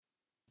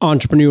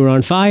Entrepreneur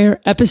on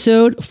Fire,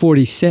 episode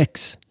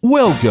 46.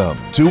 Welcome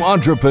to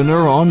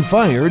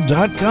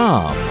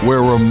EntrepreneurOnFire.com,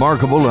 where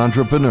remarkable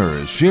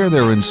entrepreneurs share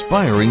their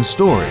inspiring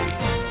story.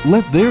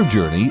 Let their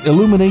journey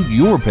illuminate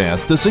your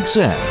path to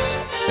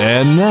success.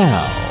 And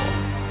now,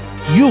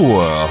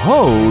 your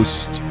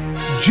host,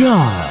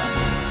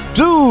 John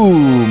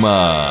Dumas.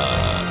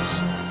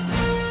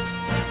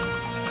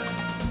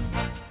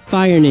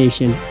 Fire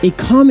Nation, a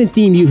common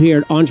theme you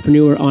hear at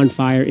Entrepreneur on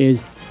Fire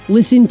is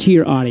listen to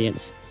your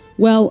audience.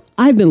 Well,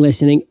 I've been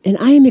listening, and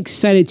I am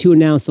excited to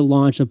announce the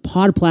launch of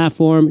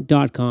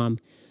podplatform.com.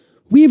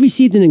 We have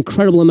received an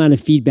incredible amount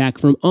of feedback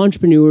from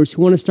entrepreneurs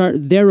who want to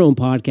start their own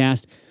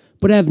podcast,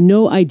 but have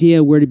no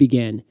idea where to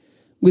begin.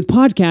 With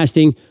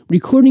podcasting,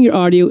 recording your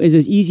audio is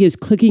as easy as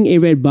clicking a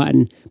red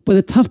button, but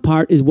the tough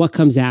part is what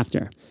comes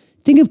after.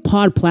 Think of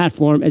Pod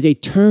Platform as a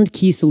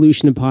turnkey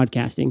solution in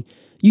podcasting.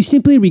 You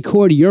simply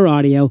record your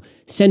audio,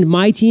 send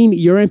my team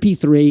your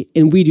MP3,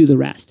 and we do the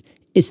rest.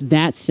 It's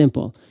that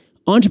simple.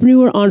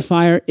 Entrepreneur on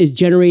Fire is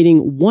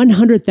generating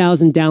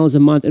 100,000 downloads a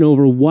month in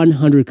over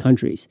 100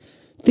 countries.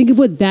 Think of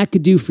what that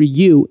could do for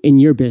you in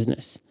your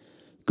business.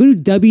 Go to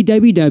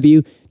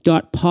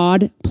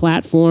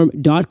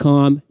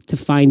www.podplatform.com to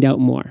find out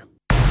more.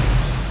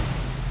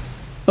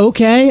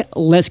 Okay,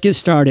 let's get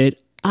started.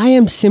 I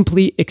am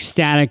simply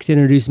ecstatic to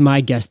introduce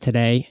my guest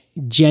today,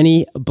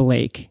 Jenny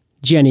Blake.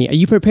 Jenny, are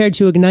you prepared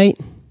to ignite?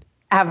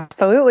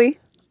 Absolutely.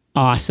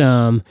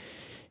 Awesome.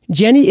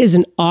 Jenny is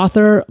an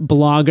author,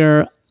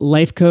 blogger,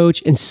 life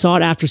coach, and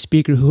sought-after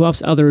speaker who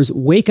helps others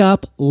wake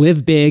up,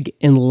 live big,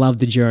 and love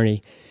the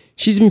journey.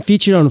 She's been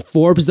featured on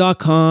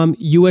Forbes.com,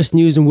 U.S.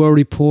 News and World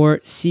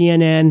Report,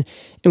 CNN,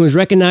 and was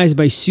recognized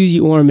by Suze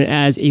Orman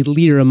as a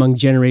leader among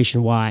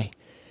Generation Y.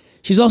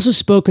 She's also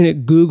spoken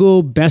at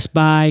Google, Best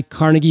Buy,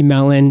 Carnegie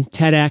Mellon,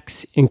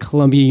 TEDx, and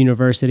Columbia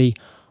University,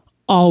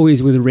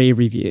 always with rave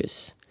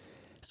reviews.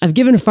 I've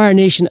given Fire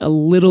Nation a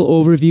little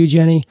overview,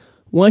 Jenny.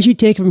 Why don't you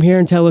take it from here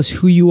and tell us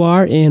who you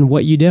are and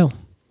what you do?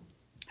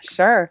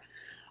 Sure.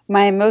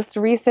 My most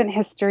recent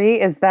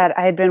history is that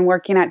I had been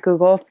working at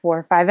Google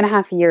for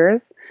 5.5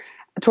 years.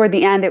 Toward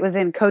the end, it was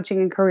in coaching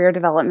and career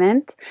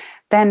development.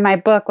 Then my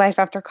book, Life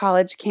After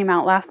College, came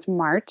out last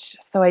March.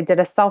 So I did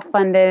a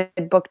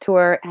self-funded book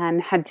tour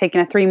and had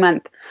taken a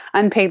 3-month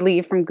unpaid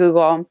leave from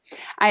Google.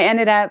 I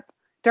ended up,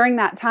 during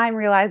that time,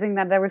 realizing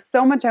that there was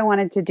so much I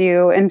wanted to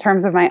do in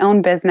terms of my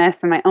own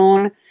business and my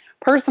own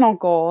personal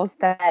goals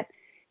that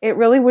it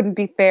really wouldn't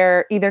be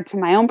fair either to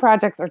my own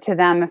projects or to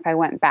them if I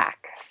went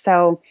back.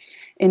 So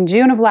in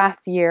June of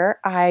last year,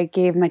 I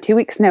gave my 2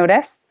 weeks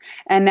notice.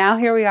 And now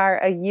here we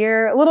are a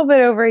little bit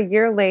over a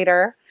year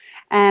later.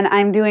 And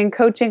I'm doing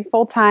coaching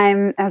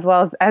full-time as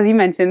well as you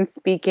mentioned,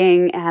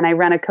 speaking. And I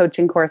run a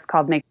coaching course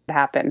called Make It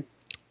Happen.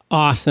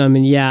 Awesome.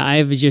 And yeah,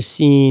 I've just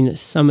seen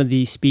some of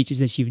the speeches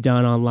that you've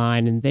done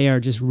online, and they are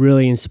just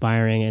really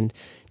inspiring, and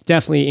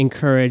definitely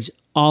encourage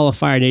all of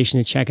Fire Nation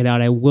to check it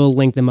out. I will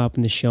link them up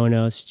in the show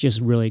notes. Just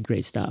really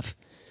great stuff.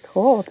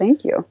 Cool.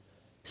 Thank you.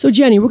 So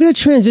Jenny, we're going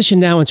to transition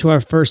now into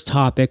our first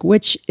topic,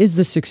 which is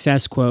the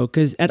success quote.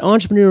 Because at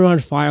Entrepreneur on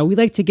Fire, we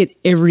like to get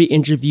every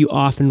interview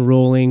off and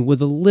rolling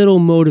with a little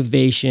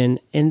motivation.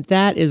 And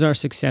that is our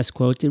success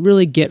quote to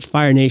really get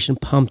Fire Nation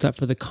pumped up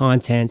for the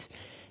content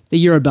that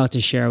you're about to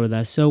share with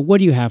us. So what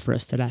do you have for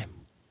us today?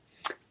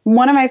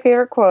 One of my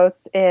favorite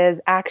quotes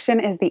is, "Action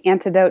is the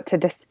antidote to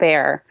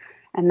despair."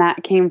 And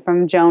that came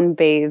from Joan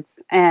Baez.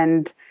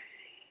 And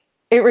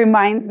it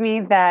reminds me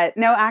that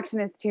no action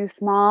is too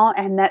small,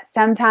 and that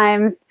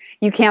sometimes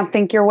you can't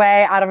think your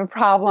way out of a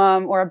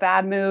problem or a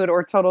bad mood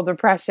or total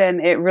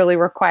depression. It really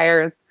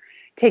requires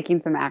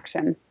taking some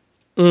action.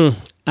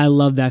 I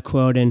love that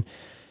quote. And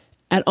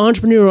at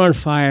Entrepreneur on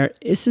Fire,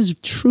 this is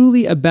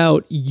truly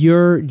about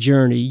your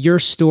journey, your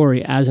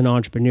story as an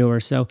entrepreneur.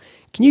 So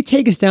can you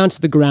take us down to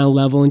the ground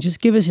level and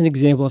just give us an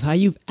example of how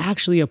you've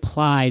actually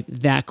applied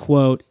that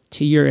quote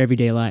to your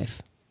everyday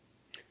life?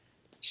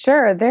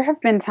 Sure. There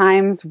have been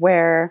times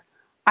where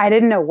I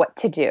didn't know what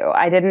to do.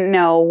 I didn't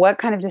know what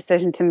kind of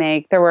decision to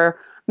make. There were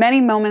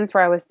many moments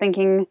where I was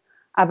thinking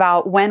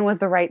about when was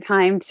the right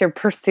time to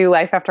pursue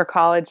life after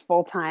college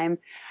full time.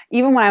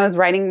 Even when I was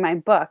writing my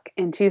book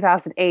in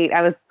 2008,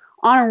 I was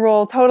on a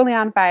roll, totally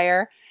on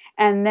fire,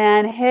 and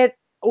then hit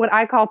what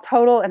I call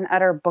total and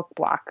utter book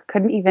block.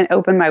 Couldn't even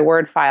open my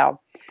Word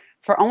file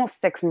for almost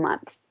 6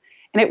 months.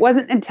 And it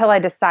wasn't until I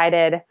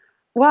decided,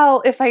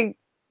 well, if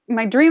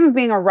my dream of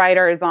being a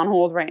writer is on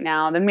hold right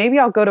now, then maybe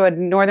I'll go to a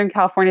Northern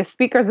California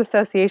Speakers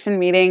Association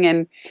meeting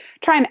and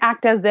try and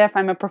act as if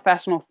I'm a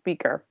professional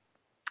speaker.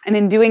 And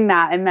in doing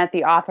that, I met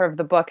the author of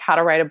the book, How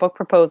to Write a Book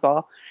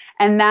Proposal.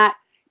 And that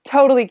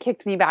totally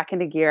kicked me back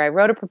into gear. I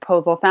wrote a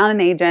proposal, found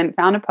an agent,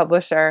 found a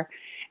publisher.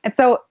 And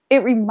so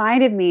it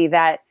reminded me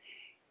that,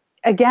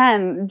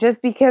 again,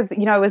 just because,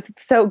 I was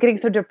getting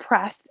so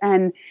depressed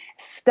and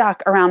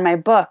stuck around my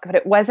book, but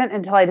it wasn't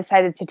until I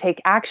decided to take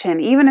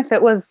action, even if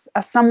it was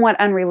a somewhat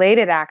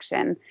unrelated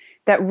action,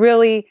 that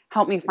really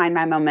helped me find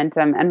my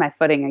momentum and my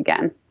footing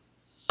again.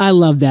 I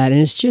love that.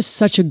 And it's just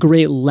such a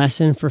great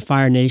lesson for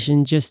Fire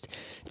Nation, just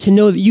to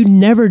know that you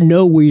never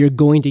know where you're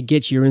going to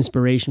get your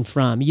inspiration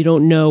from. You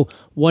don't know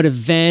what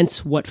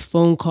events, what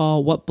phone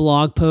call, what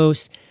blog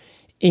post.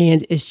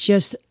 And it's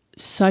just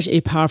such a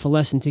powerful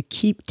lesson to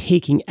keep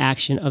taking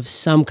action of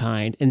some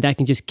kind. And that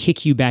can just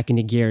kick you back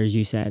into gear, as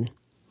you said.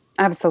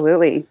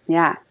 Absolutely.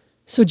 Yeah.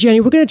 So Jenny,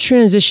 we're going to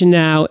transition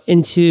now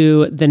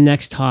into the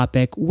next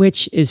topic,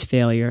 which is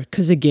failure.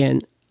 Because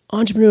again,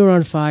 Entrepreneur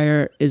on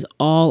Fire is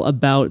all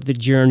about the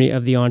journey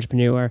of the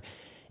entrepreneur.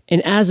 And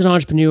as an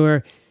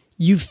entrepreneur,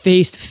 you've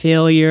faced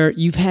failure,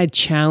 you've had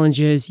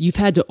challenges, you've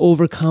had to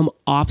overcome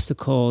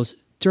obstacles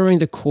during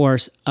the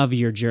course of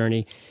your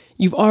journey.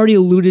 You've already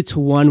alluded to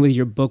one with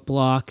your book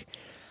block.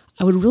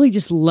 I would really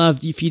just love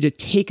for you to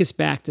take us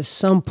back to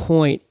some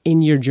point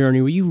in your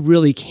journey where you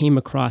really came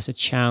across a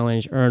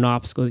challenge or an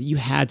obstacle that you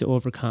had to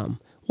overcome.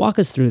 Walk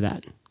us through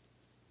that.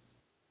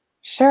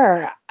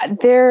 Sure.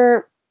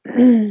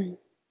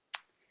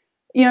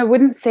 I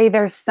wouldn't say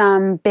there's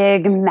some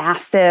big,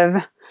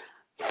 massive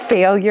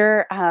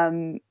failure.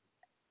 And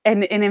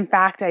in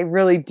fact, I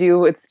really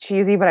do, it's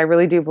cheesy, but I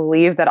really do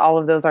believe that all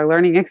of those are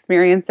learning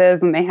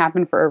experiences and they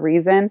happen for a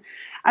reason.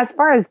 As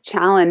far as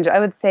challenge, I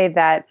would say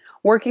that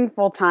working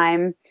full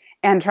time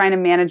and trying to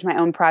manage my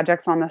own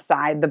projects on the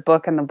side, the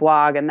book and the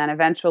blog, and then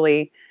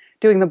eventually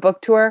doing the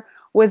book tour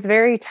was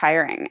very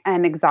tiring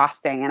and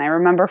exhausting. And I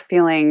remember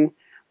feeling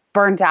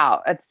burnt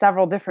out at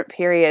several different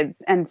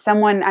periods. And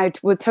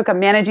took a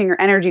managing your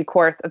energy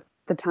course at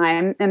the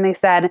time, and they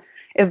said,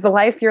 is the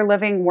life you're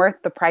living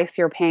worth the price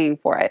you're paying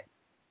for it?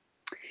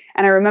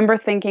 And I remember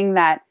thinking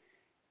that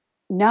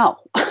no,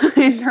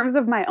 in terms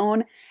of my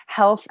own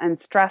health and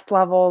stress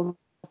levels,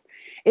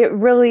 it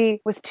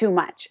really was too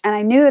much. And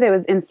I knew that it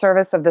was in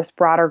service of this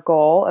broader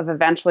goal of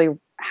eventually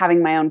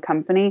having my own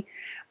company.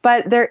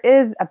 But there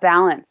is a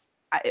balance,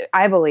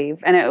 I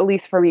believe, and at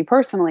least for me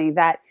personally,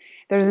 that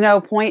there's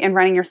no point in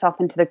running yourself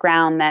into the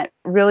ground, that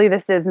really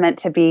this is meant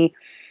to be.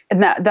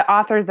 And the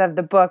authors of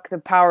the book, The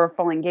Power of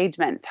Full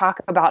Engagement, talk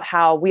about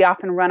how we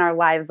often run our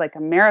lives like a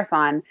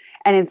marathon,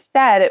 and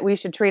instead we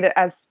should treat it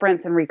as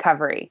sprints and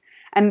recovery.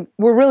 And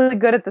we're really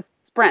good at the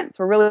sprints.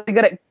 We're really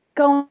good at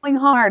going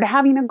hard,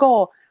 having a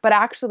goal, but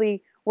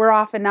actually we're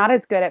often not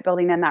as good at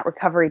building in that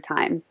recovery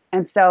time.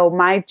 And so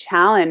my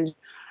challenge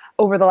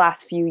over the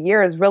last few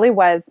years really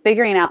was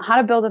figuring out how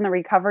to build in the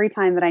recovery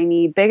time that I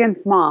need, big and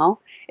small,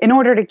 in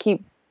order to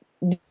keep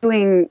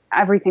doing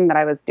everything that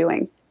I was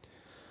doing.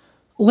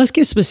 Let's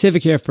get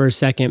specific here for a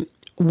second.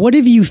 What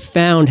have you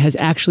found has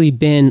actually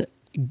been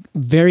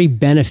very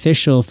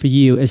beneficial for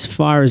you as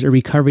far as a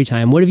recovery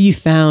time? What have you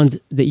found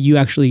that you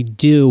actually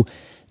do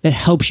that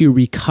helps you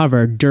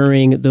recover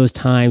during those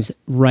times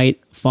right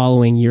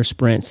following your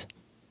sprints?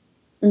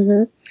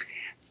 Mm-hmm.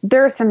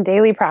 There are some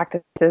daily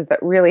practices that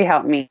really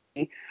help me.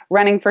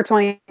 Running for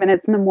 20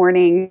 minutes in the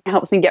morning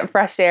helps me get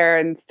fresh air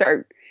and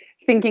start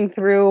thinking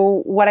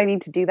through what I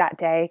need to do that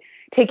day.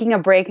 Taking a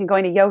break and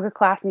going to yoga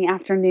class in the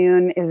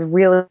afternoon is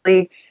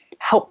really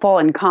helpful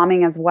and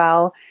calming as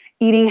well.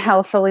 Eating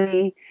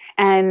healthily.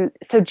 And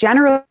so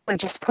generally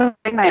just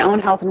putting my own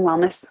health and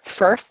wellness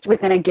first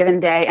within a given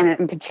day,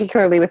 and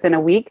particularly within a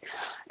week,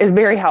 is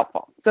very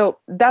helpful. So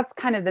that's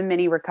kind of the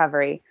mini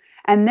recovery.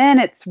 And then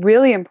it's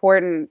really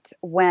important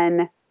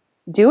when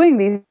doing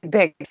these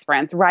big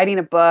sprints, writing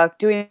a book,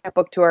 doing a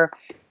book tour,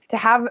 to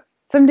have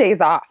some days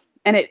off.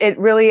 And it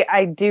really,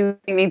 I do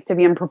think, needs to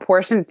be in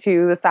proportion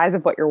to the size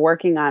of what you're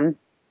working on.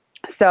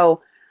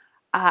 So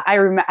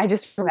I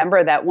just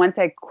remember that once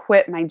I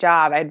quit my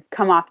job, I'd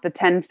come off the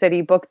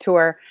 10-city book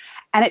tour,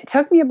 and it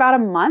took me about a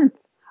month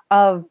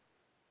of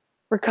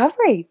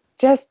recovery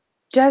just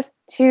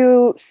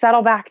to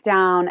settle back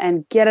down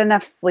and get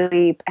enough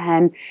sleep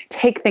and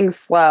take things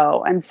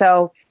slow. And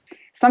so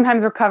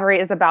sometimes recovery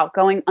is about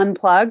going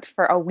unplugged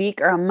for a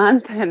week or a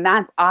month, and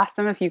that's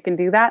awesome if you can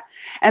do that.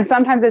 And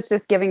sometimes it's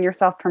just giving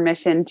yourself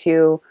permission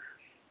to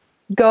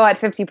go at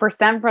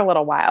 50% for a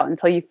little while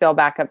until you feel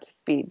back up to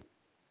speed.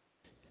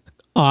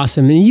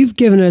 Awesome. And you've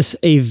given us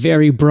a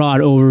very broad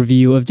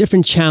overview of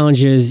different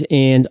challenges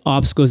and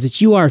obstacles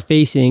that you are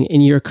facing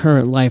in your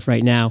current life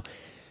right now.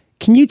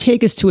 Can you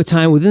take us to a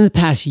time within the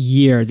past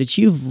year that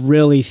you've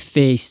really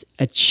faced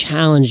a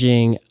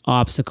challenging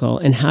obstacle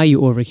and how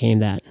you overcame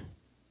that?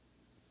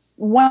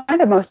 One of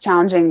the most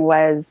challenging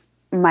was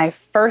my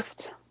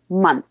first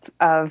month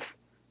of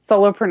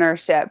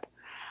solopreneurship.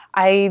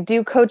 I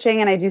do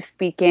coaching and I do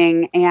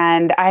speaking,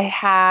 and I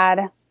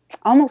had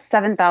almost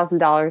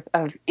 $7,000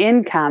 of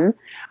income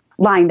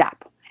lined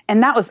up.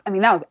 And that was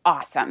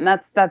awesome.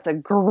 That's a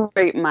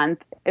great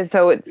month.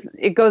 So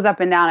it goes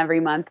up and down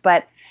every month,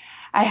 but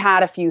I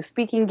had a few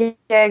speaking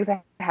gigs.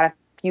 I had a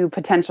few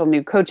potential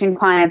new coaching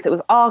clients. It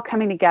was all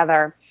coming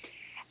together.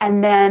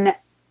 And then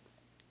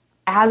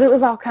as it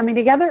was all coming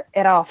together,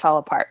 it all fell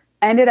apart.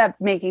 I ended up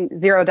making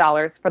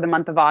 $0 for the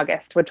month of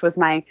August, which was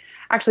my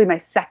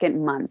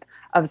second month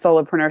of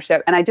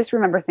solopreneurship. And I just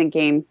remember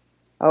thinking,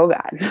 oh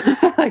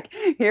God, like,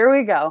 here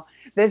we go.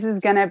 This is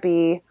going to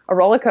be a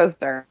roller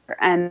coaster.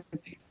 And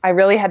I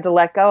really had to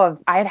let go of,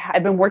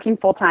 I'd been working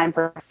full time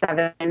for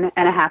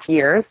 7.5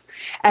 years,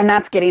 and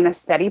that's getting a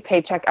steady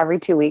paycheck every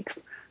 2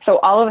 weeks. So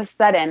all of a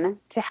sudden,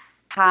 to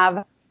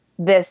have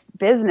this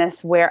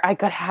business where I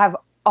could have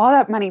all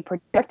that money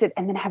projected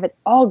and then have it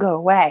all go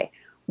away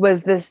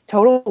was this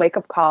total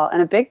wake-up call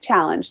and a big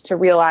challenge to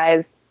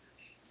realize,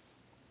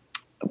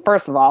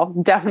 first of all,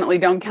 definitely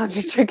don't count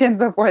your chickens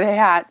before they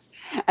hatch.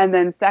 And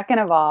then second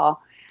of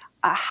all,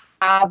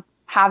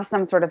 have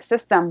some sort of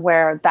system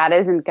where that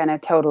isn't going to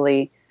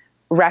totally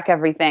wreck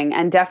everything.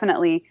 And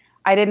definitely,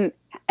 I didn't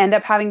end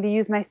up having to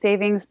use my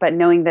savings, but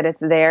knowing that it's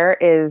there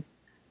is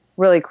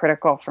really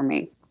critical for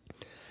me.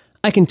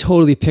 I can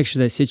totally picture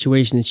that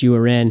situation that you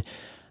were in.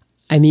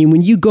 I mean,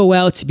 when you go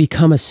out to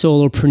become a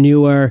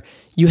solopreneur,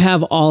 you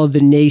have all of the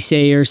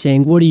naysayers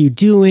saying, what are you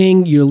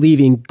doing? You're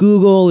leaving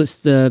Google.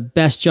 It's the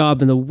best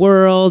job in the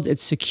world.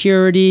 It's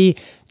security.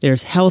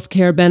 There's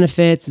healthcare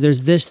benefits.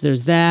 There's this,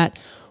 there's that.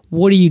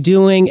 What are you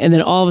doing? And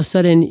then all of a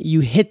sudden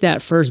you hit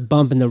that first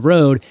bump in the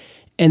road.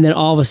 And then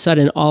all of a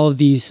sudden, all of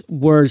these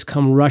words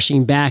come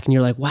rushing back and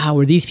you're like, wow,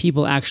 were these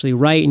people actually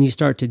right? And you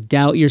start to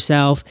doubt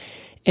yourself.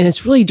 And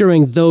it's really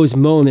during those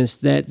moments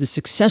that the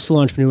successful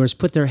entrepreneurs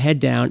put their head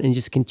down and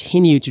just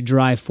continue to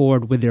drive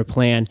forward with their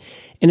plan.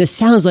 And it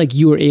sounds like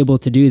you were able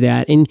to do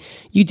that. And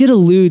you did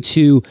allude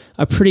to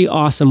a pretty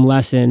awesome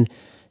lesson,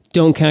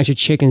 don't count your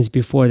chickens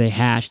before they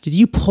hatch. Did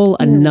you pull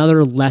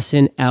another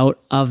lesson out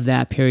of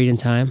that period in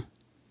time?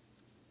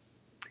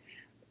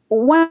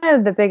 One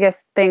of the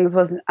biggest things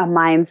was a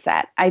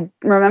mindset. I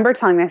remember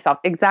telling myself,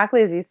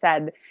 exactly as you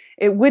said,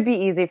 it would be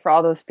easy for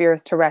all those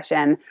fears to rush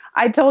in.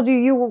 I told you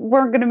you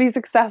weren't going to be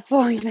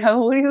successful.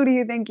 Who do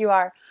you think you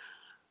are?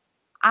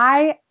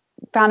 I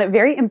found it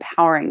very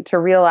empowering to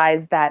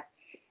realize that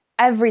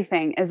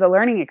everything is a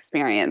learning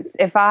experience.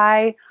 If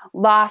I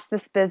lost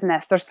this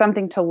business, there's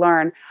something to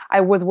learn. I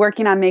was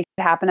working on Make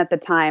It Happen at the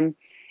time.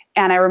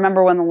 And I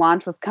remember when the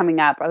launch was coming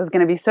up, I was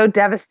going to be so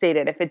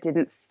devastated if it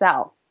didn't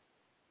sell.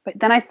 But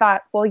then I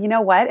thought, well, you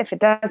know what? If it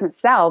doesn't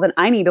sell, then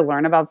I need to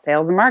learn about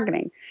sales and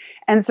marketing.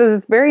 And so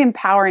this very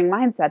empowering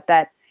mindset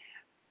that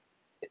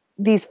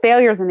these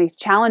failures and these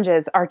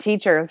challenges are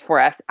teachers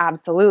for us,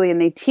 absolutely. And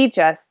they teach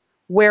us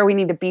where we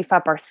need to beef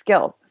up our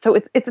skills. So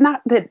it's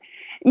not that,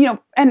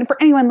 and for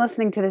anyone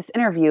listening to this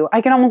interview,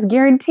 I can almost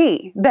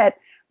guarantee that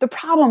the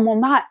problem will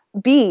not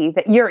be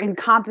that you're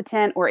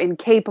incompetent or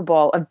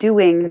incapable of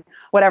doing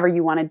whatever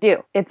you want to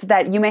do. It's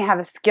that you may have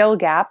a skill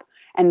gap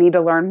and need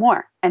to learn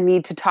more and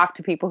need to talk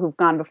to people who've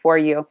gone before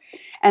you.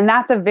 And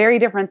that's a very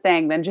different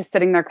thing than just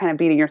sitting there kind of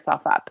beating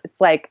yourself up. It's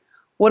like,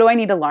 what do I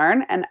need to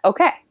learn? And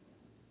okay,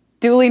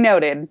 duly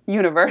noted,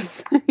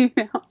 universe.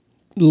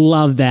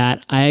 Love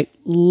that. I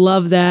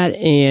love that.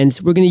 And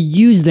we're going to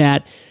use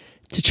that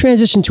to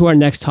transition to our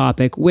next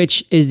topic,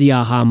 which is the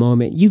aha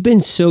moment. You've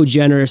been so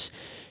generous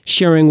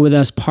sharing with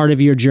us part of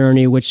your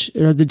journey, which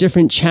are the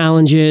different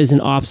challenges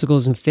and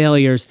obstacles and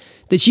failures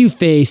that you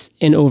faced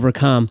and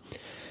overcome.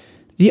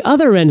 The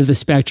other end of the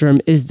spectrum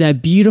is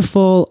that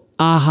beautiful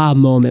aha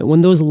moment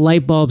when those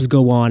light bulbs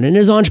go on. And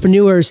as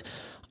entrepreneurs,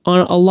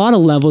 on a lot of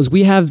levels,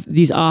 we have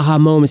these aha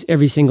moments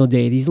every single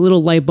day. These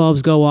little light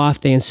bulbs go off.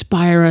 They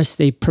inspire us.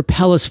 They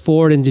propel us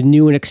forward into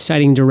new and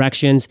exciting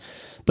directions.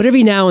 But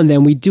every now and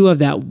then, we do have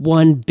that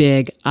one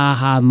big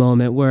aha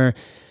moment where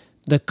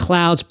the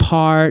clouds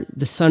part,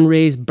 the sun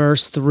rays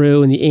burst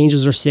through, and the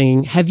angels are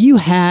singing. Have you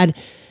had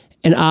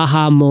an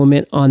aha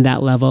moment on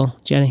that level,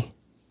 Jenny?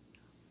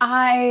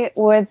 I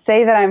would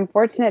say that I'm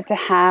fortunate to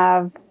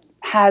have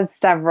had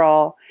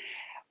several.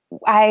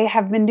 I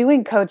have been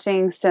doing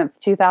coaching since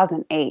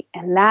 2008,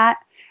 and that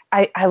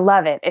I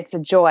love it. It's a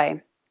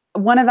joy.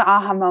 One of the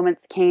aha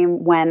moments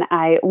came when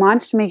I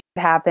launched Make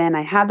It Happen.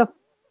 I had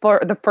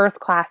the first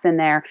class in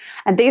there,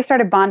 and they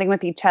started bonding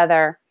with each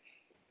other.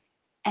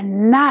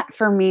 And that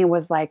for me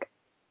was like,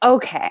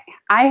 okay,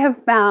 I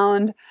have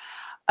found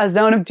a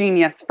zone of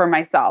genius for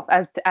myself.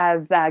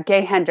 As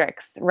Gay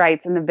Hendricks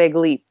writes in The Big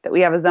Leap, that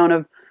we have a zone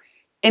of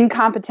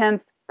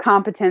incompetence,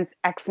 competence,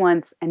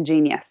 excellence, and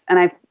genius. And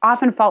I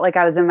often felt like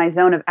I was in my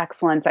zone of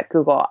excellence at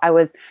Google. I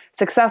was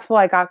successful,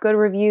 I got good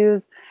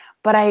reviews,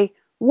 but I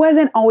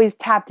wasn't always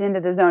tapped into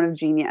the zone of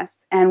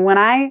genius. And when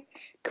I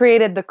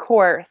created the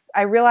course,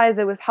 I realized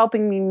it was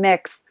helping me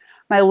mix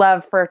my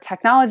love for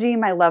technology,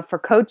 my love for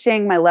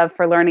coaching, my love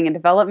for learning and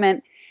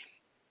development,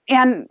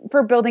 and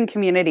for building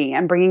community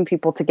and bringing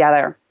people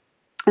together.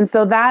 And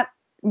so that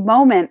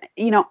moment,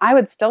 I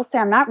would still say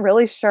I'm not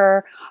really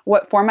sure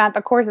what format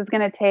the course is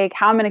going to take,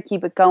 how I'm going to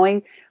keep it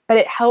going, but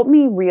it helped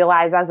me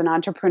realize as an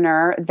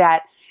entrepreneur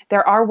that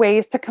there are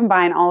ways to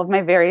combine all of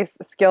my various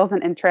skills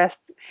and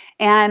interests,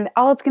 and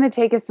all it's going to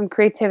take is some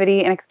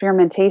creativity and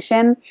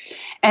experimentation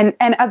and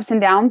ups and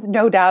downs,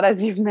 no doubt,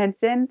 as you've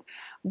mentioned,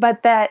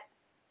 but that,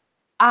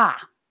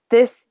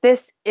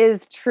 this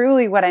is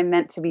truly what I'm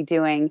meant to be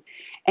doing.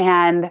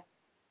 And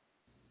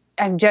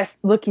I'm just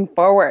looking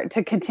forward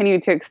to continue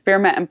to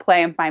experiment and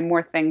play and find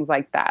more things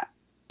like that.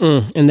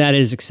 And that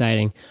is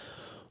exciting.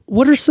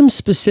 What are some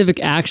specific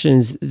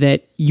actions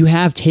that you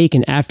have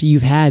taken after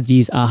you've had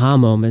these aha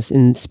moments,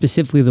 and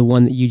specifically the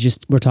one that you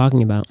just were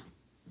talking about?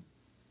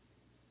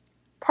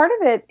 part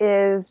of it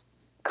is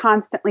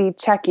constantly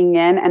checking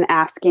in and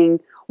asking,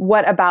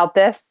 what about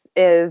this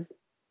is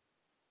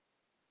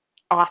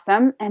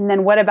awesome? And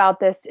then what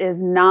about this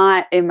is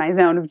not in my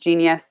zone of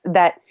genius,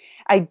 that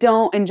I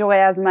don't enjoy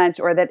as much,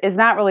 or that is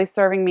not really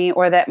serving me,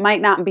 or that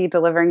might not be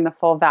delivering the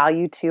full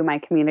value to my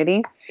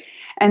community.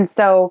 And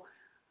so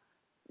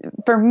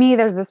for me,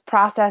 there's this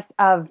process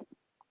of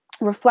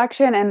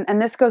reflection,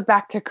 and this goes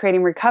back to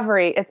creating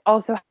recovery. It's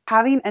also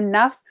having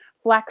enough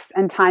flex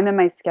and time in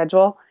my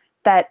schedule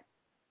that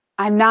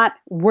I'm not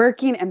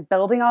working and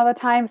building all the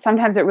time.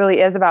 Sometimes it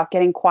really is about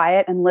getting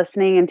quiet and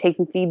listening and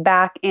taking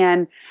feedback.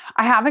 And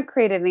I haven't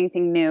created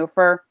anything new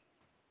for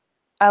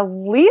at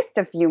least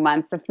a few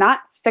months, if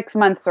not 6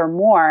 months or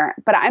more.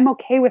 But I'm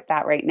okay with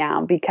that right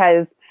now,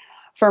 because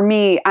for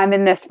me, I'm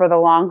in this for the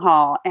long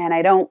haul, and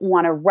I don't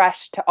want to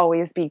rush to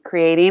always be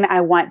creating.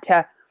 I want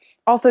to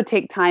also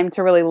take time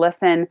to really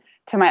listen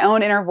to my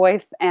own inner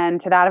voice and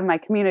to that of my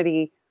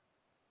community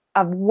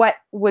of what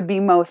would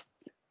be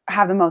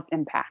have the most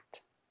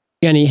impact.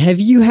 Jenny, have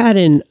you had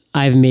an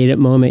I've made it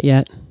moment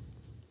yet?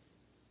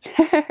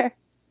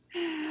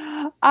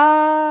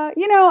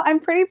 I'm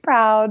pretty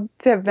proud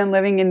to have been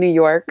living in New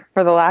York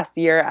for the last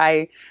year.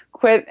 I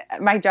quit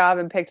my job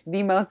and picked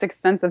the most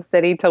expensive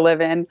city to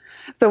live in.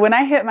 So when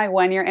I hit my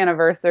 1-year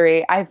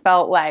anniversary, I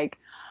felt like,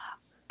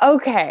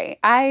 okay,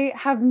 I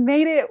have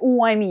made it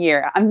 1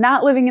 year. I'm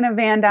not living in a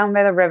van down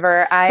by the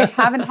river. I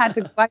haven't had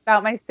to wipe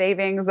out my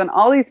savings and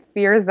all these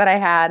fears that I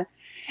had.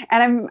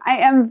 And I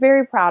am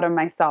very proud of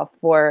myself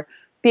for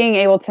being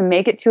able to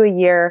make it to a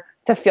year,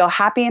 to feel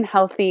happy and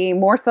healthy,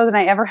 more so than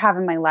I ever have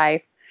in my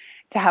life,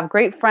 to have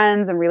great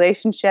friends and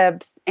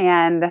relationships,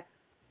 and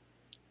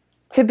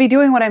to be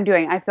doing what I'm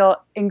doing. I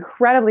feel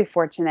incredibly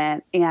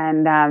fortunate,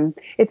 and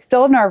it's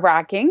still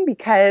nerve-wracking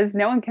because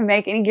no one can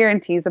make any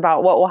guarantees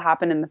about what will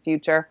happen in the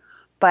future,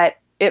 but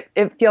it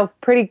feels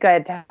pretty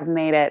good to have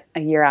made it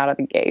a year out of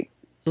the gate.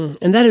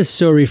 And that is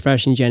so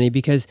refreshing, Jenny,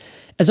 because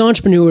as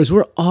entrepreneurs,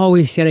 we're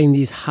always setting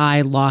these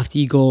high,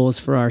 lofty goals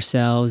for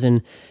ourselves,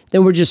 and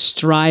then we're just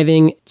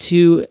striving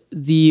to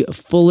the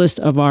fullest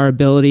of our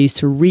abilities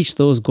to reach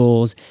those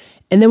goals.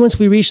 And then once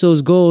we reach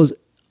those goals,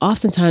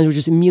 oftentimes we're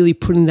just immediately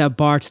putting that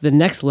bar to the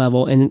next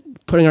level and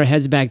putting our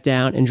heads back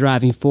down and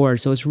driving forward.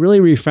 So it's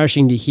really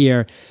refreshing to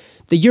hear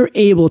that you're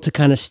able to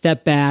kind of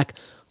step back,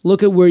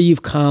 look at where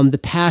you've come the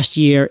past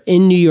year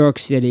in New York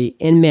City,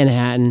 in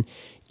Manhattan.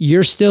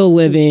 You're still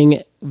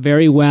living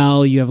very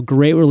well. You have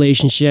great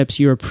relationships.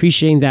 You're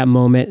appreciating that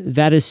moment.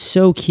 That is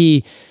so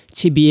key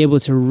to be able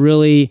to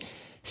really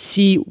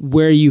see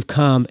where you've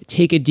come,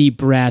 take a deep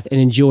breath, and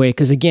enjoy it.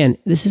 Because again,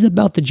 this is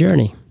about the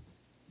journey.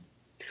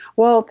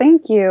 Well,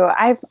 thank you.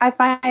 I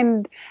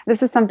find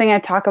this is something I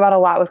talk about a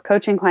lot with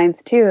coaching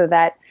clients too,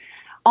 that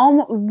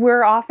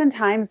we're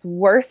oftentimes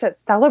worse at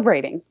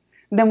celebrating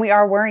than we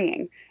are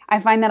worrying. I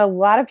find that a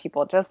lot of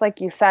people, just like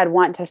you said,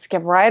 want to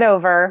skip right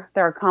over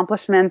their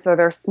accomplishments or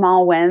their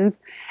small wins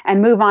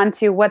and move on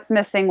to what's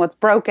missing, what's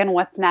broken,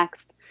 what's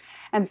next.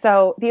 And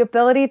so the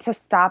ability to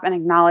stop and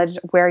acknowledge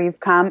where you've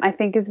come, I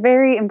think, is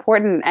very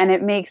important, and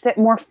it makes it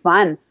more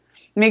fun.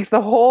 It makes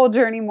the whole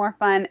journey more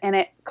fun, and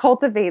it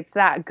cultivates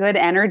that good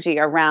energy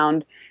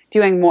around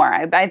doing more.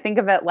 I think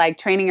of it like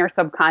training your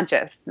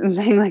subconscious and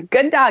saying, like,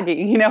 good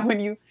doggy, when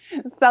you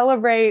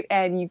celebrate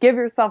and you give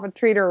yourself a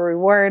treat or a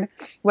reward,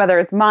 whether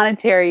it's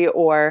monetary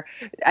or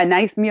a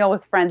nice meal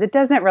with friends, it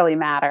doesn't really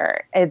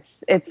matter.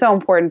 It's so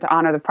important to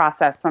honor the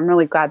process. So I'm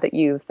really glad that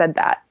you said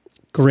that.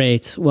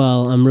 Great.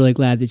 Well, I'm really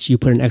glad that you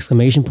put an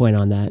exclamation point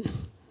on that.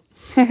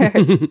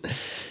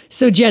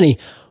 So Jenny,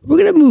 we're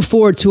going to move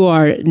forward to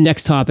our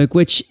next topic,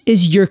 which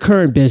is your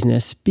current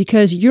business,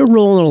 because you're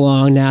rolling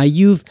along now.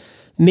 You've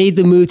made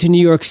the move to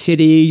New York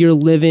City. You're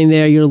living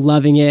there. You're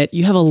loving it.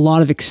 You have a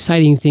lot of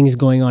exciting things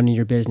going on in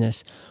your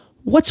business.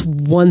 What's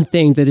one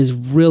thing that is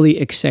really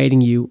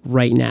exciting you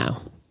right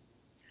now?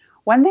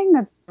 One thing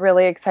that's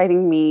really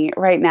exciting me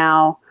right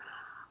now,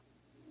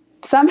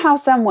 somehow,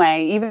 some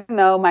way, even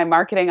though my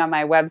marketing on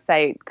my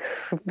website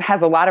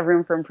has a lot of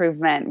room for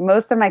improvement,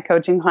 most of my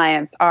coaching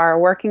clients are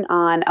working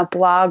on a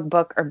blog,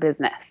 book, or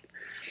business.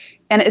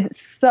 And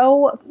it's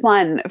so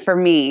fun for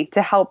me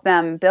to help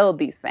them build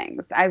these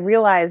things. I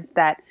realized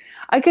that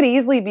I could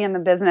easily be in the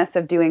business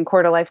of doing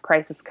quarter-life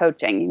crisis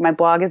coaching. My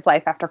blog is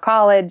Life After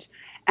College,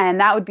 and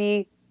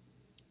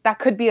that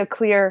could be a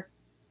clear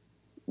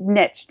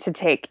niche to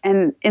take.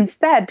 And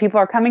instead, people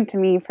are coming to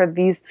me for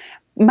these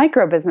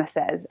micro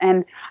businesses,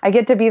 and I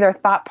get to be their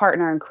thought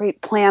partner and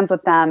create plans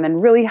with them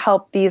and really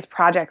help these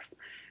projects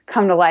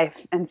come to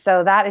life. And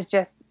so that is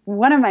just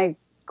one of my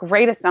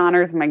greatest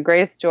honors and my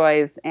greatest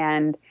joys.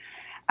 And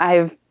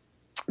I've,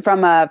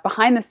 from a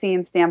behind the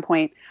scenes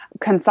standpoint,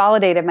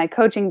 consolidated my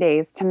coaching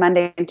days to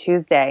Monday and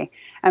Tuesday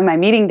and my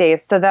meeting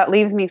days. So that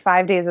leaves me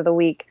 5 days of the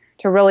week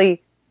to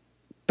really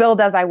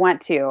build as I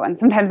want to. And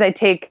sometimes I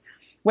take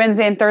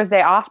Wednesday and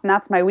Thursday off, and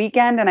that's my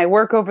weekend. And I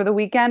work over the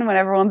weekend when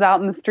everyone's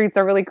out and the streets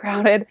are really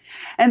crowded.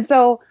 And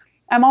so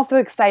I'm also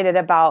excited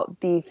about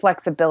the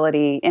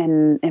flexibility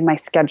in my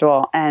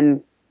schedule.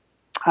 And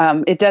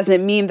It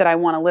doesn't mean that I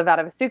want to live out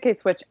of a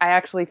suitcase, which I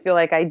actually feel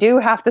like I do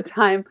half the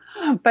time,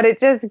 but it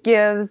just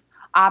gives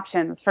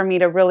options for me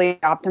to really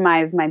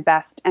optimize my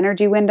best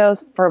energy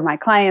windows for my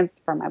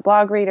clients, for my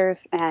blog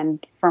readers,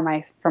 and for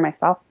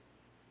myself.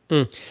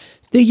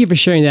 Thank you for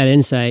sharing that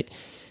insight.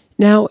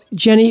 Now,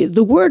 Jenny,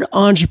 the word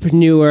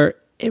entrepreneur,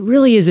 it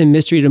really is a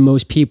mystery to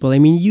most people. I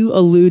mean, you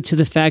allude to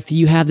the fact that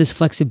you have this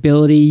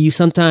flexibility. You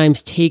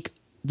sometimes take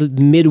the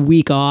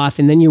midweek off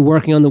and then you're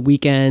working on the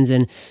weekends,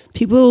 and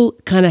people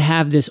kind of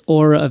have this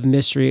aura of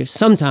mystery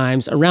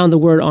sometimes around the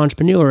word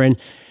entrepreneur. And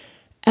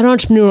at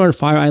Entrepreneur on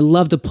Fire, I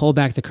love to pull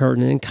back the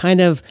curtain and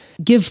kind of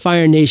give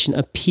Fire Nation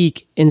a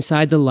peek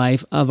inside the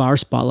life of our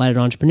spotlighted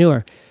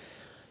entrepreneur.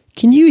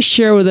 Can you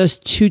share with us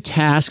 2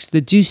 tasks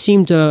that do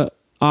seem to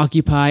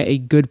occupy a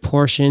good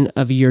portion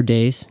of your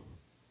days?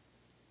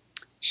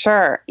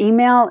 Sure.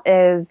 Email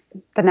is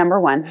the number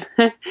one.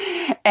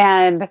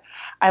 And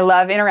I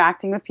love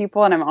interacting with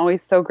people, and I'm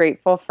always so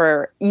grateful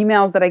for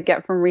emails that I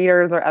get from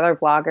readers or other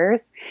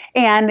bloggers.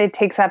 And it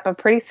takes up a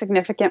pretty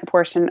significant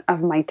portion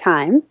of my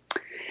time.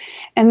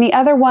 And the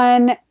other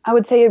one, I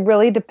would say it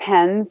really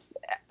depends.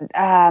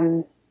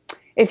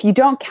 If you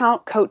don't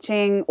count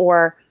coaching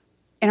or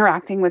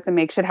interacting with the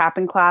Make Shit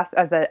Happen class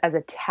as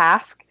a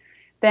task,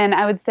 then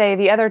I would say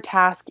the other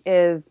task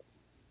is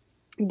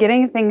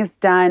getting things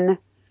done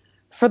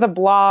for the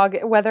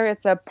blog, whether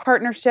it's a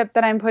partnership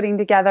that I'm putting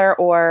together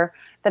or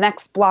the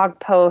next blog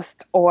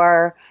post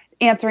or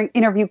answering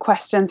interview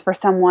questions for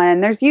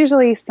someone. There's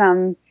usually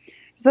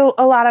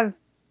a lot of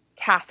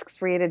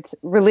tasks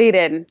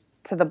related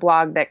to the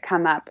blog that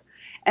come up.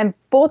 And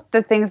both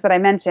the things that I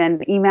mentioned,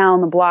 the email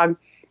and the blog,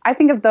 I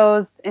think of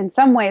those in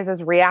some ways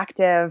as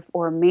reactive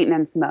or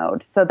maintenance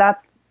mode. So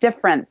that's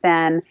different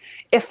than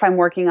if I'm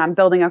working on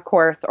building a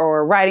course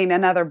or writing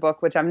another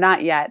book, which I'm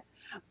not yet.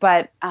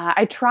 But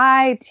I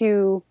try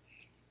to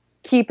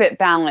keep it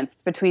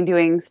balanced between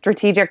doing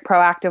strategic,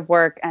 proactive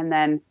work and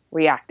then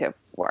reactive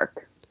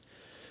work.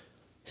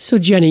 So,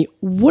 Jenny,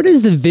 what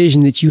is the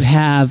vision that you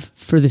have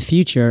for the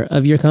future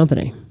of your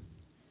company?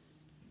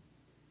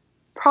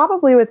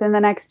 Probably within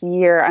the next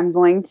year, I'm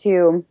going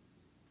to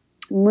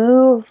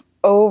move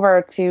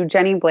over to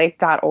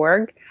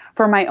jennyblake.org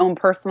for my own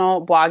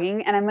personal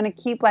blogging. And I'm going to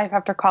keep Life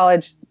After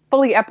College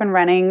fully up and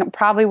running.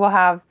 Probably will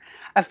have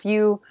a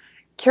few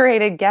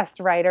curated guest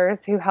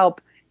writers who help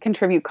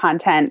contribute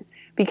content,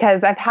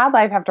 because I've had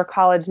Life After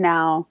College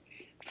now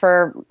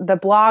for the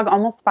blog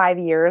almost 5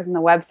 years and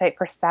the website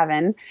for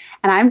 7.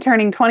 And I'm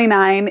turning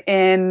 29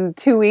 in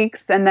 2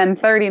 weeks and then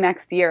 30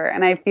 next year.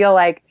 And I feel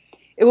like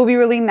it will be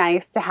really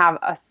nice to have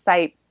a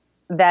site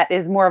that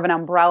is more of an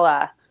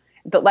umbrella.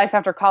 That Life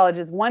After College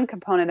is one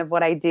component of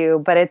what I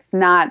do, but it's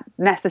not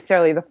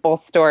necessarily the full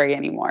story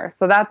anymore.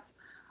 So that's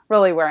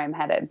really where I'm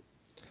headed.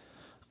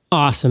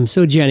 Awesome.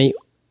 So, Jenny,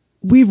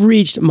 we've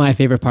reached my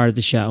favorite part of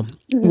the show.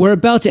 Mm-hmm. We're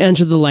about to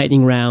enter the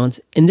lightning round,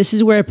 and this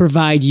is where I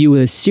provide you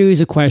with a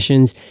series of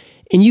questions,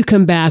 and you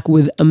come back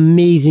with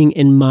amazing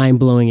and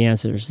mind-blowing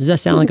answers. Does that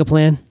sound like a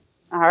plan?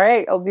 All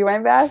right, I'll do my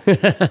best.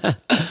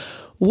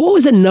 What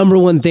was the number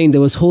one thing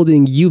that was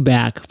holding you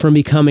back from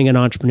becoming an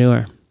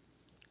entrepreneur?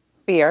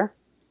 Fear.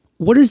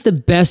 What is the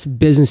best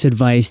business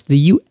advice that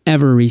you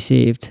ever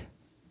received?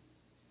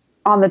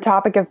 On the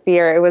topic of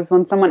fear, it was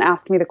when someone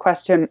asked me the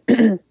question,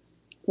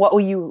 what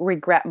will you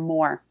regret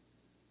more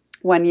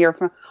 1 year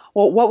from?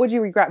 Well, what would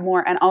you regret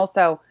more? And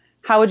also,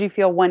 how would you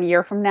feel 1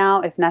 year from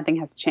now if nothing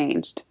has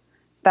changed?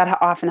 So that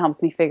often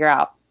helps me figure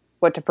out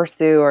what to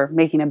pursue or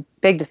making a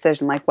big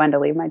decision like when to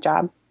leave my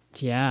job.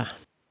 Yeah.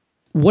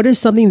 What is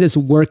something that's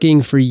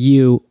working for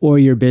you or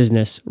your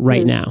business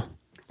right now?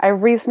 I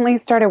recently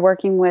started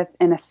working with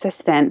an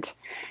assistant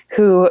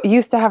who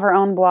used to have her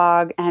own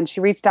blog, and she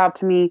reached out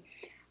to me.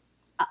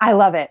 I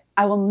love it.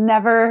 I will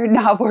never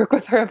not work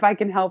with her if I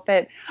can help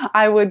it.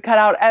 I would cut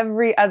out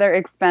every other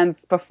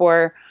expense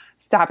before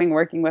stopping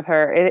working with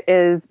her. It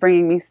is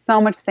bringing me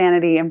so much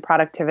sanity and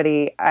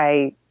productivity.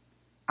 I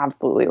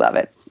absolutely love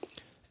it.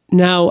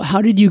 Now,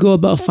 how did you go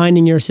about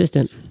finding your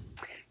assistant?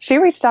 She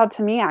reached out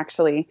to me,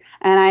 actually,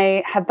 and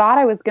I had thought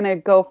I was going to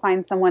go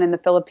find someone in the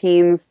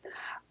Philippines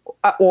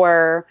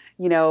or,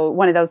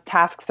 one of those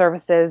task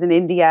services in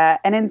India.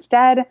 And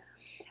instead,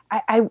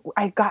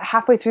 I got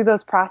halfway through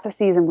those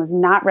processes and was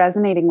not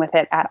resonating with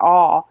it at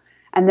all.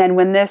 And then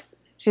when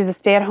she's a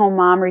stay-at-home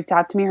mom, reached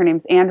out to me. Her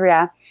name's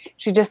Andrea.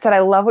 She just said, I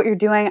love what you're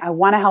doing. I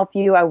want to help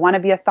you. I want to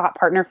be a thought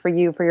partner for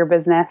you, for your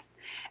business.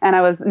 And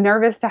I was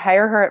nervous to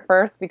hire her at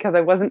first because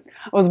I was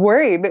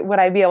worried, would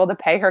I be able to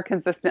pay her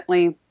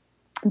consistently?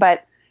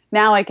 But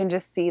now I can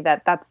just see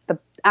that that's the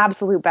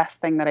absolute best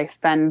thing that I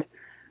spend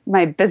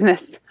my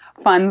business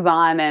funds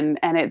on. And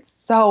it's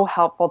so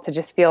helpful to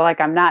just feel like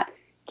I'm not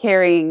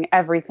carrying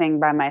everything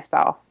by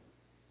myself.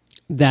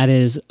 That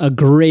is a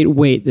great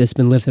weight that's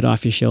been lifted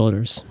off your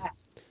shoulders.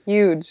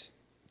 Huge.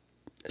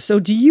 So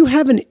do you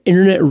have an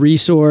internet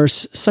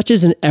resource, such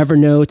as an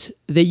Evernote,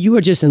 that you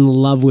are just in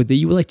love with, that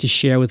you would like to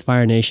share with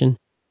Fire Nation?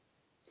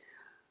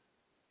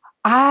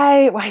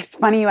 It's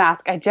funny you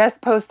ask. I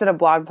just posted a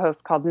blog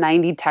post called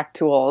 90 Tech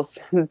Tools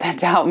that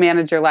to help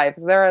manage your life.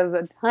 There is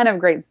a ton of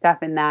great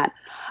stuff in that.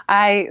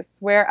 I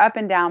swear up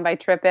and down by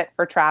TripIt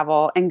for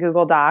travel and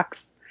Google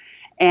Docs.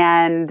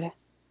 And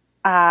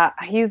I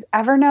use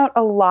Evernote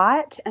a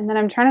lot. And then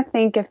I'm trying to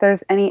think if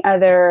there's any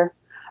other,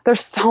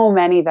 there's so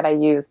many that I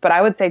use, but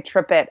I would say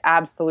TripIt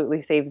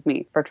absolutely saves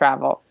me for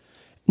travel.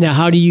 Now,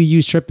 how do you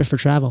use TripIt for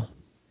travel?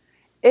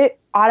 It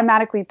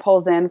automatically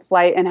pulls in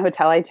flight and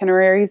hotel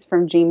itineraries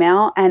from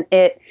Gmail, and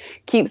it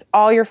keeps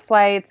all your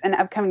flights and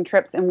upcoming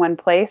trips in one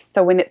place.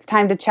 So when it's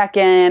time to check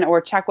in or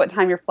check what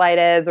time your flight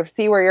is or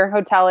see where your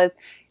hotel is,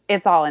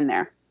 it's all in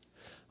there.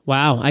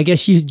 Wow. I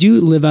guess you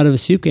do live out of a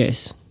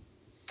suitcase.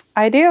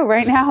 I do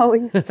right now,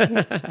 at least.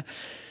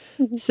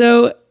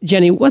 So,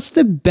 Jenny, what's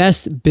the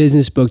best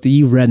business book that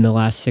you've read in the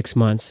last 6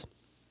 months?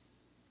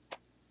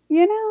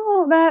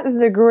 That is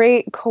a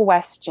great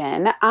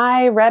question.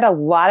 I read a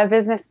lot of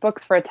business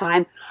books for a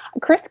time.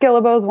 Chris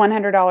Guillebeau's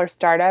 $100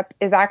 Startup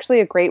is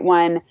actually a great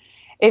one.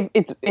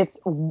 It's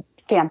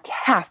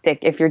fantastic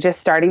if you're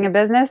just starting a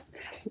business.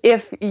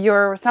 If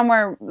you're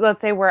somewhere, let's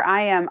say where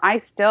I am, I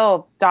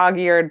still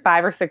dog-eared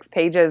 5 or 6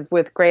 pages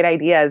with great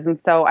ideas. And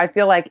so I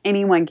feel like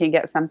anyone can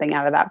get something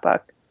out of that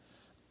book.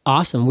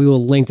 Awesome. We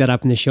will link that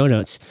up in the show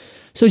notes.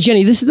 So,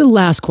 Jenny, this is the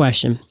last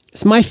question.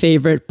 It's my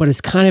favorite, but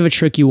it's kind of a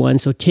tricky one.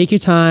 So take your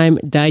time,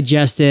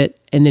 digest it,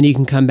 and then you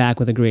can come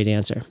back with a great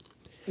answer.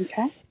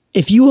 Okay.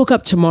 If you woke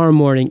up tomorrow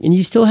morning and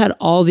you still had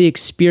all the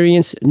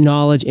experience,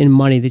 knowledge, and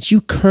money that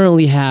you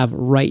currently have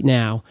right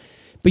now,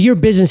 but your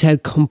business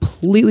had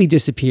completely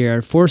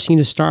disappeared, forcing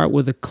you to start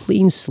with a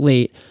clean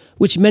slate,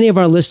 which many of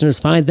our listeners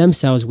find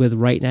themselves with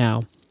right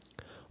now,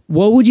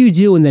 what would you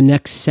do in the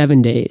next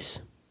 7 days?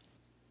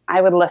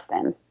 I would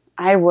listen.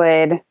 I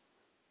would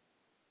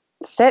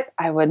sit,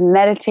 I would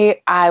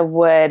meditate, I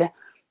would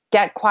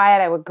get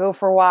quiet, I would go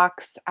for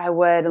walks, I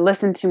would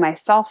listen to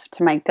myself,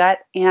 to my gut,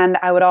 and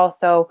I would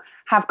also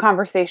have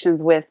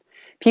conversations with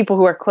people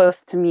who are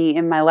close to me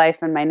in my life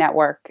and my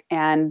network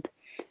and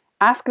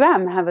ask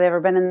them, have they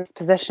ever been in this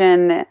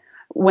position?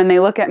 When they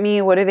look at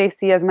me, what do they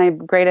see as my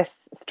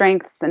greatest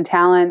strengths and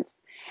talents?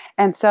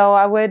 And so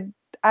I would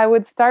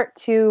start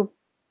to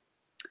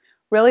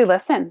really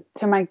listen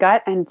to my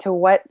gut and to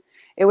what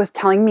it was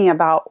telling me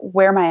about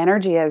where my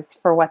energy is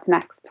for what's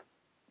next.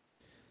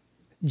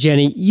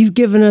 Jenny, you've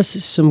given us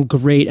some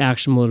great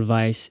actionable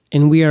advice,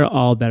 and we are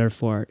all better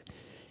for it.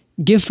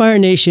 Give Fire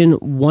Nation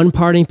one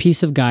parting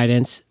piece of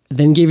guidance,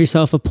 then give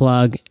yourself a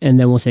plug, and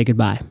then we'll say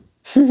goodbye.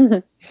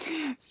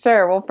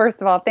 Sure. Well, first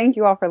of all, thank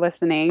you all for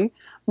listening.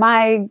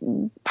 My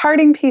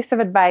parting piece of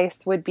advice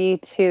would be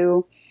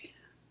to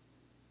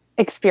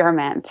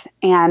experiment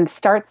and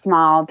start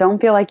small. Don't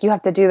feel like you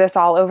have to do this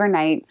all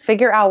overnight.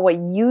 Figure out what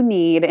you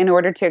need in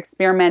order to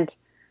experiment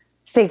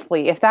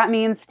safely. If that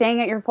means staying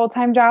at your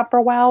full-time job for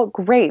a while,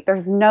 great.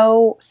 There's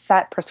no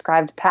set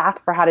prescribed path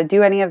for how to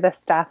do any of this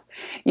stuff.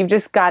 You've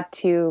just got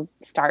to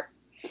start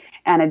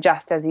and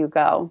adjust as you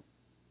go.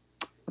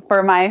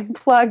 For my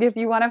plug, if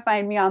you want to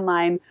find me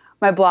online,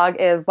 my blog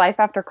is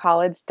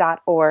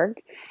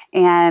lifeaftercollege.org,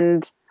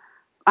 and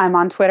I'm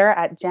on Twitter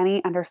at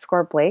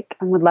Jenny_Blake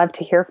and would love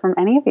to hear from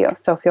any of you.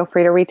 So feel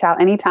free to reach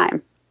out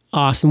anytime.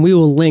 Awesome. We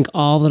will link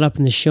all that up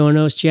in the show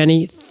notes,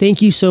 Jenny.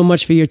 Thank you so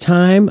much for your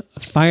time.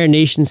 Fire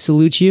Nation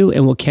salutes you,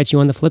 and we'll catch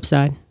you on the flip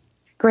side.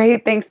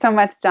 Great. Thanks so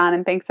much, John,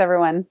 and thanks,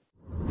 everyone.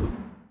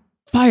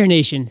 Fire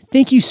Nation,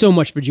 thank you so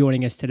much for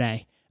joining us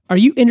today. Are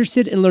you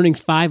interested in learning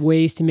 5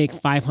 ways to make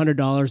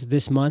 $500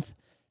 this month?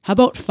 How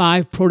about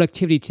 5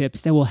 productivity tips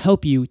that will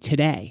help you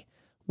today?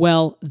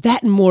 Well,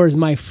 that and more is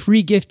my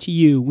free gift to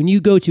you when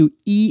you go to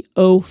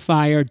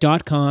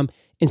eofire.com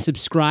and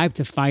subscribe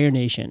to Fire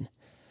Nation.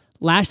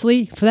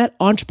 Lastly, for that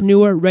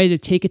entrepreneur ready to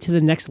take it to the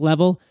next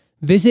level,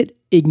 visit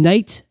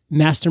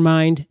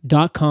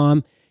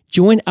ignitemastermind.com,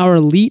 join our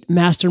elite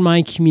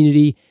mastermind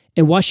community,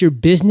 and watch your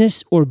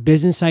business or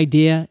business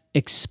idea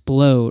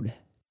explode.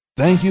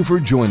 Thank you for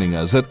joining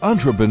us at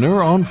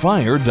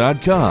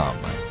EntrepreneuronFire.com,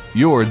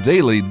 your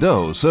daily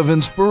dose of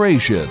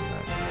inspiration.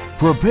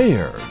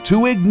 Prepare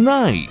to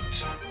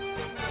ignite.